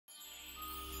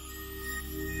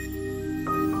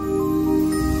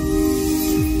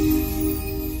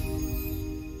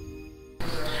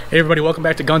Hey everybody, welcome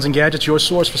back to Guns and Gadgets, your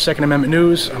source for Second Amendment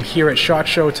news. I'm here at SHOT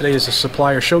Show. Today is a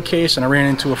supplier showcase, and I ran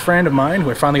into a friend of mine who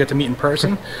I finally got to meet in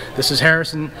person. This is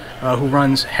Harrison, who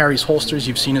runs Harry's Holsters.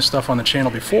 You've seen his stuff on the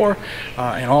channel before.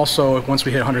 And also, once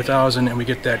we hit 100,000 and we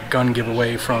get that gun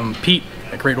giveaway from Pete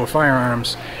at Great Road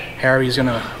Firearms, Harry's going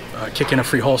to kick in a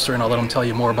free holster, and I'll let him tell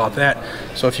you more about that.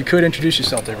 So if you could introduce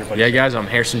yourself to everybody. Yeah guys, I'm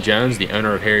Harrison Jones, the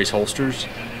owner of Harry's Holsters.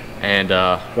 And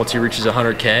once he reaches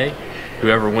 100K,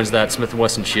 whoever wins that Smith &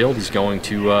 Wesson Shield is going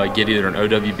to get either an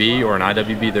OWB or an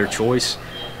IWB, their choice,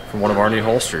 from one of our new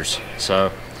holsters.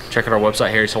 So check out our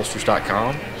website,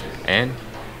 harrysholsters.com, and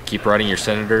keep writing your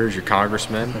senators, your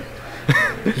congressmen,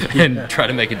 and try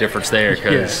to make a difference there,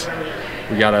 because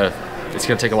it's going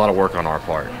to take a lot of work on our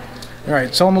part. All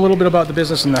right, tell them a little bit about the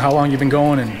business and how long you've been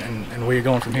going and where you're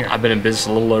going from here. I've been in business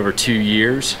a little over 2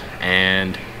 years,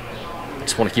 and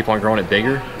just want to keep on growing it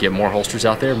bigger, get more holsters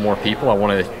out there, more people. I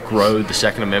want to grow the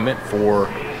Second Amendment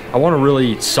I want to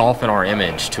really soften our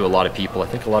image to a lot of people. I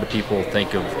think a lot of people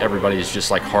think of everybody as just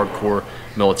like hardcore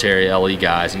military LE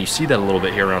guys, and you see that a little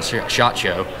bit here around SHOT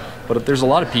Show. But there's a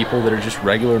lot of people that are just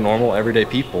regular, normal, everyday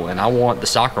people, and I want the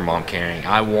soccer mom carrying.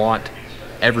 I want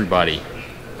everybody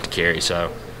to carry,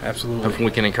 so absolutely, hopefully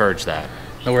we can encourage that.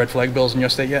 No red flag bills in your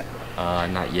state yet?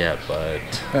 Not yet, but...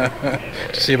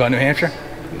 Did you see about New Hampshire?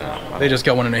 No. They just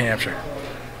got one in New Hampshire.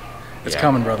 It's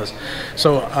coming, brothers.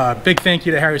 So big thank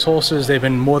you to Harry's Holsters. They've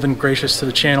been more than gracious to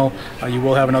the channel. You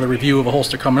will have another review of a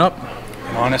holster coming up.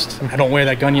 I'm honest, I don't wear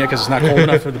that gun yet because it's not cold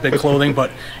enough for the big clothing,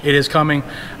 but it is coming.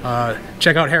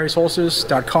 Check out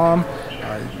harrysholsters.com.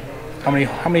 How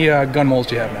many gun molds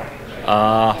do you have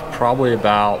now? Probably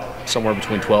about somewhere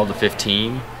between 12 to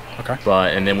 15. Okay.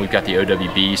 And then we've got the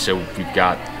OWB, so we've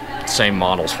got same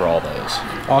models for all those.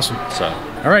 Awesome. So,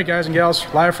 all right, guys and gals,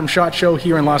 live from SHOT Show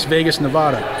here in Las Vegas,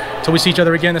 Nevada. Till we see each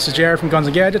other again, this is Jared from Guns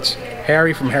and Gadgets,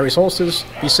 Harry from Harry's Holsters.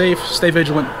 Be safe, stay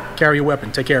vigilant, carry your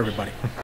weapon. Take care, everybody.